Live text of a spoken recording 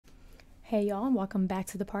Hey y'all, and welcome back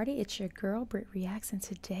to the party. It's your girl, BrittReacts, and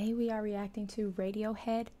today we are reacting to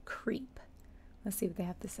Radiohead Creep. Let's see what they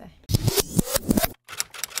have to say.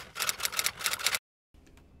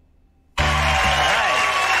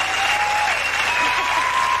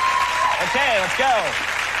 Okay, let's go.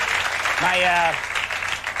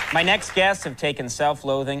 My next guests have taken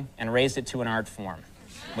self-loathing and raised it to an art form.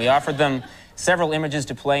 We offered them several images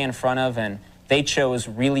to play in front of, and they chose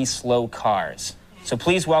really slow cars. So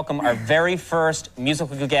please welcome our very first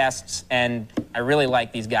musical guests, and I really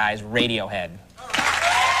like these guys, Radiohead.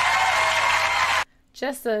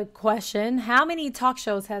 Just a question. How many talk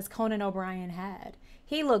shows has Conan O'Brien had?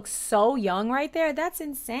 He looks so young right there. That's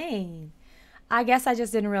insane. I guess I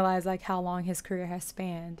just didn't realize like how long his career has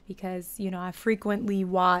spanned because, you know, I frequently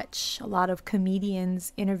watch a lot of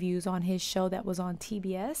comedians' interviews on his show that was on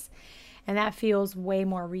TBS, and that feels way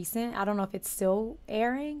more recent. I don't know if it's still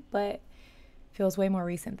airing, but feels way more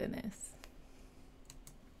recent than this.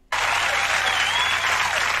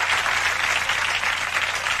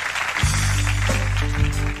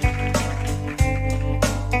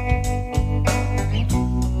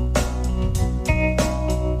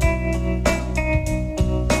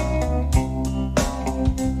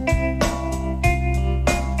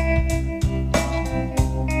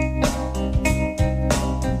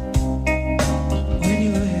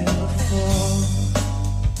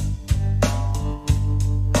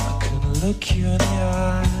 Look you in the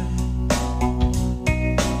eye.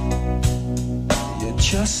 You're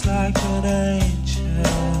just like an angel.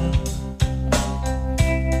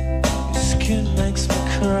 Your skin makes me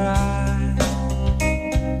cry.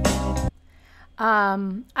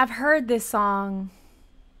 I've heard this song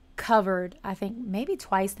covered, I think maybe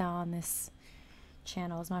twice now on this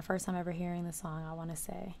channel. It's my first time ever hearing the song, I want to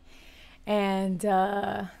say. And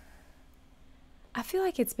I feel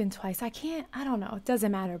like it's been twice. I don't know. It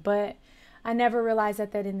doesn't matter. But I never realized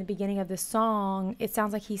that in the beginning of the song, it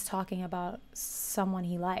sounds like he's talking about someone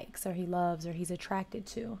he likes or he loves or he's attracted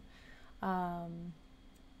to.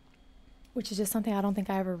 Which is just something I don't think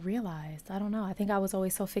I ever realized. I don't know. I think I was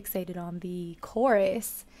always so fixated on the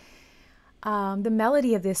chorus. The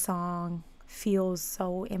melody of this song feels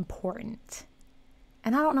so important.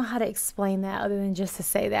 And I don't know how to explain that other than just to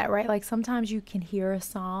say that, right? Like sometimes you can hear a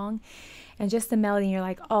song and just the melody and you're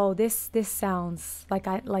like, oh, this sounds like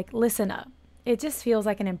listen up. It just feels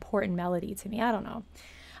like an important melody to me. I don't know.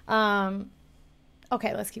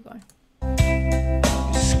 Okay, let's keep going.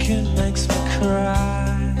 Your skin makes me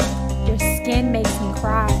cry. Your skin makes me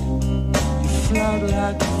cry. You float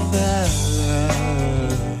like a feather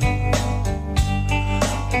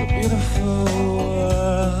in a beautiful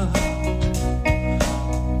world.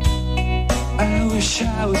 I wish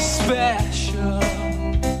I was special.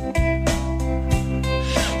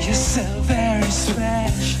 You're so very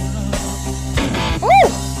special. Ooh!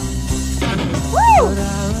 Woo! But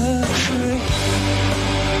I'm a creep.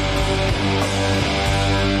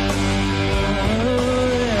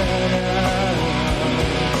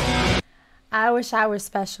 I wish I were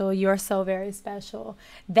special. You're so very special.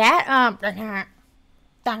 That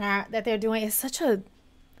that they're doing is such a,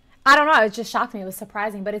 I don't know, it just shocked me. It was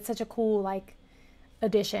surprising, but it's such a cool like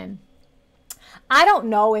addition. I don't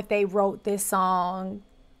know if they wrote this song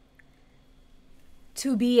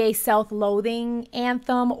to be a self-loathing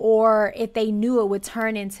anthem or if they knew it would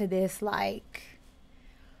turn into this like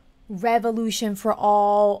revolution for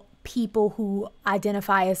all people who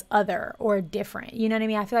identify as other or different. You know what I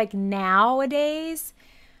mean? I feel like nowadays,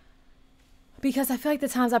 because I feel like the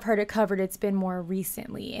times I've heard it covered, it's been more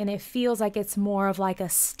recently. And it feels like it's more of like a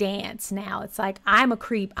stance now. It's like, I'm a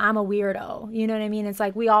creep. I'm a weirdo. You know what I mean? It's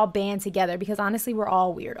like we all band together because honestly, we're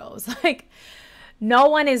all weirdos. Like no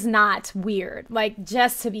one is not weird. Like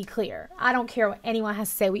just to be clear, I don't care what anyone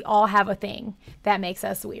has to say. We all have a thing that makes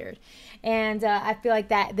us weird. And I feel like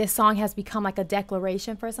that this song has become like a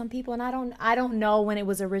declaration for some people. And I don't know when it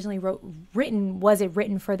was originally written. Was it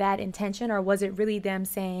written for that intention or was it really them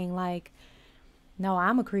saying like, no,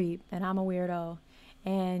 I'm a creep and I'm a weirdo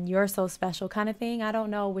and you're so special kind of thing. I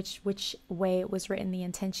don't know which way it was written, the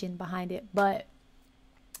intention behind it. But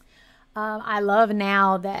I love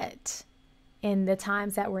now that in the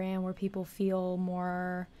times that we're in where people feel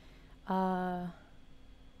more,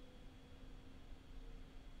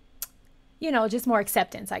 you know, just more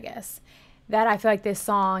acceptance, I guess, that I feel like this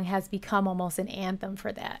song has become almost an anthem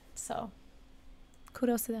for that. So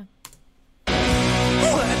kudos to them.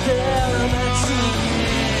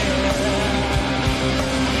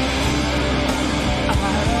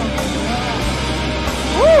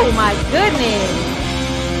 Oh my goodness.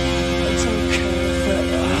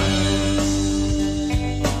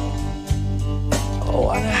 Oh,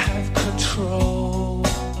 I have control. control.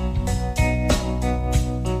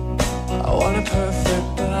 I want a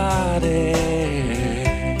perfect body.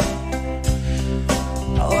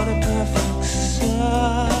 I want a perfect soul.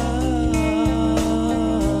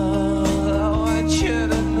 I want you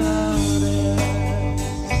to notice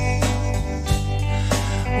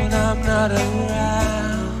when I'm not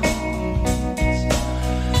around.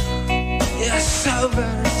 You're so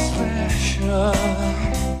very special.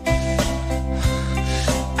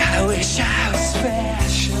 I wish I was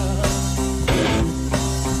special,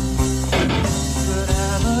 but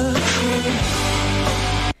I'm a creep.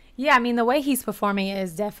 Yeah, I mean, the way he's performing it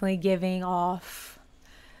is definitely giving off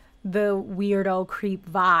the weirdo creep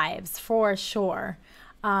vibes for sure.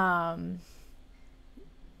 I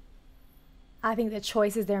think the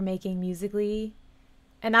choices they're making musically,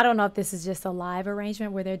 and I don't know if this is just a live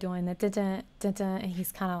arrangement where they're doing the dun-dun, dun-dun, and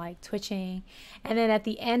he's kind of like twitching. And then at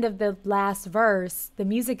the end of the last verse, the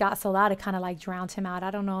music got so loud it kind of like drowned him out.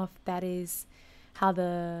 I don't know if that is how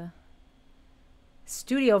the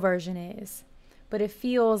studio version is, but it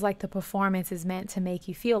feels like the performance is meant to make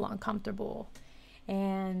you feel uncomfortable.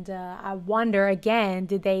 And I wonder, again,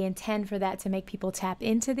 did they intend for that to make people tap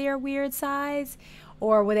into their weird sides,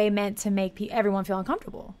 or were they meant to make everyone feel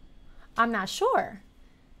uncomfortable? I'm not sure.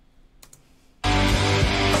 What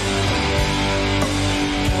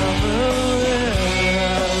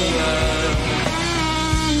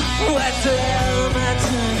the hell am I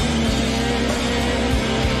doing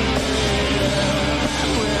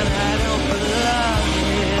when I don't belong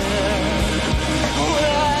here?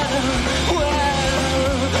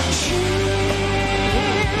 Well,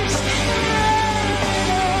 choose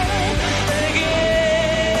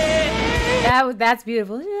again. That's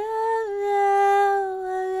beautiful.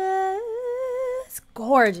 It's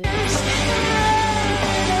gorgeous.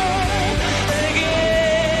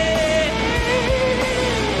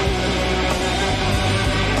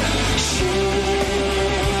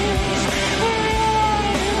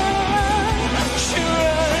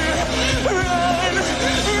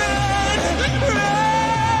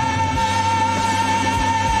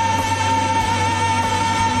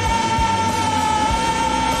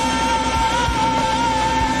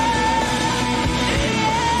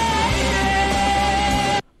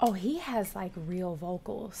 Oh, he has like real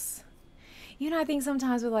vocals. You know, I think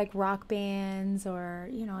sometimes with like rock bands or,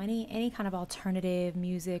 you know, any kind of alternative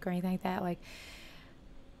music or anything like that, like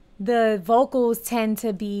the vocals tend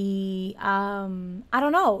to be, I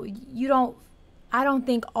don't know, I don't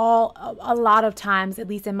think a lot of times, at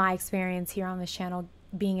least in my experience here on this channel,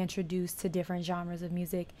 being introduced to different genres of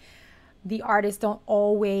music, the artists don't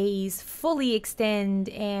always fully extend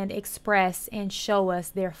and express and show us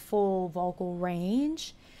their full vocal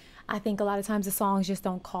range. I think a lot of times the songs just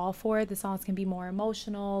don't call for it. The songs can be more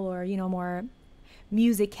emotional or, you know, more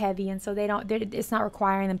music heavy, and so it's not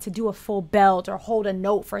requiring them to do a full belt or hold a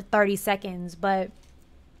note for 30 seconds. But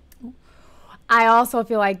I also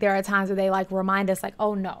feel like there are times where they like remind us like,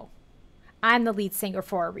 oh no, I'm the lead singer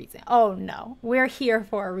for a reason. Oh no, we're here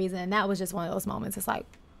for a reason. And that was just one of those moments. It's like,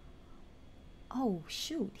 oh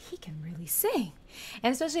shoot, he can really sing.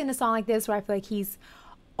 And especially in a song like this where I feel like he's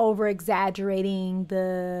over exaggerating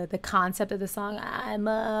the concept of the song. I'm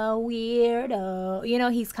a weirdo, you know,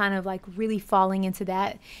 he's kind of like really falling into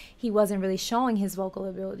that. He wasn't really showing his vocal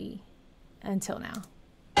ability until now.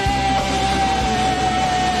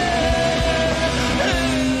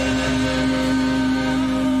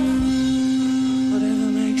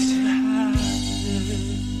 Whatever makes you happy,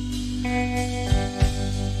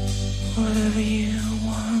 whatever you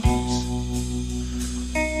want.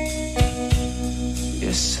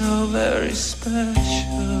 You're so very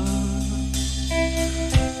special.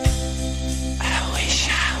 I wish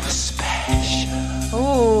I was special.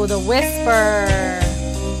 Oh, the whisper.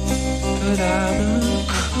 But I'm a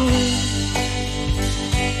creep.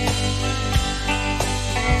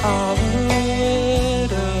 I'm a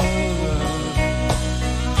widow.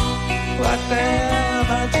 What the hell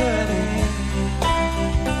am I doing?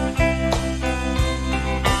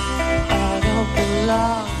 I don't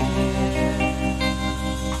belong here.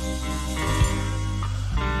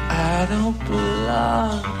 I don't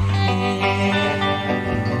belong here.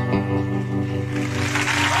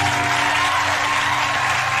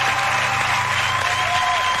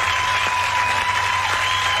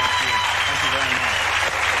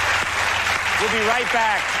 We'll be right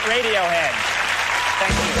back. Radiohead.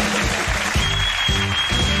 Thank you.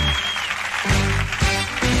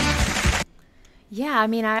 Yeah, I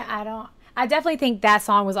mean, I definitely think that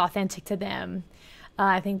song was authentic to them.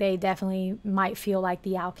 I think they definitely might feel like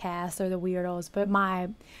the outcasts or the weirdos. But my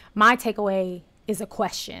takeaway is a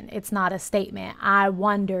question. It's not a statement. I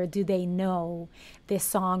wonder, do they know this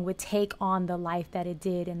song would take on the life that it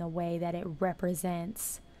did in the way that it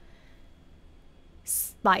represents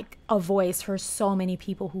like a voice for so many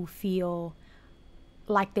people who feel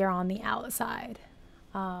like they're on the outside.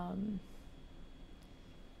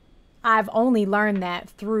 I've only learned that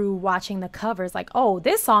through watching the covers. Like, oh,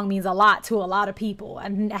 this song means a lot to a lot of people.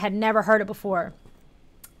 I had never heard it before.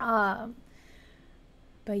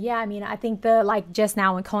 But yeah, I mean, I think like just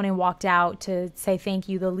now when Conan walked out to say thank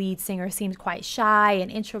you, the lead singer seems quite shy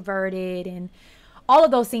and introverted, and all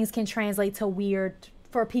of those things can translate to weird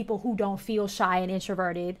for people who don't feel shy and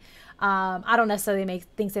introverted. I don't necessarily make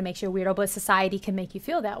things that makes you a weirdo, but society can make you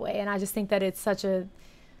feel that way. And I just think that it's such a,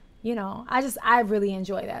 you know, I really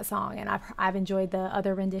enjoy that song, and I've enjoyed the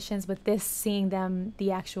other renditions, but this, seeing them,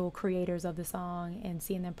 the actual creators of the song, and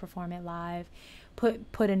seeing them perform it live,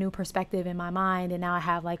 put a new perspective in my mind, and now I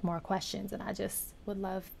have like more questions, and I just would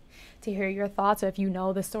love to hear your thoughts, or if you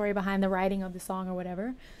know the story behind the writing of the song or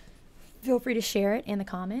whatever, feel free to share it in the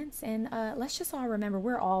comments. And let's just all remember,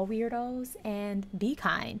 we're all weirdos, and be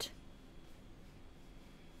kind.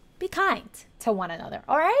 Be kind to one another,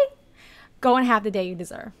 all right? Go and have the day you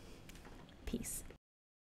deserve. Peace.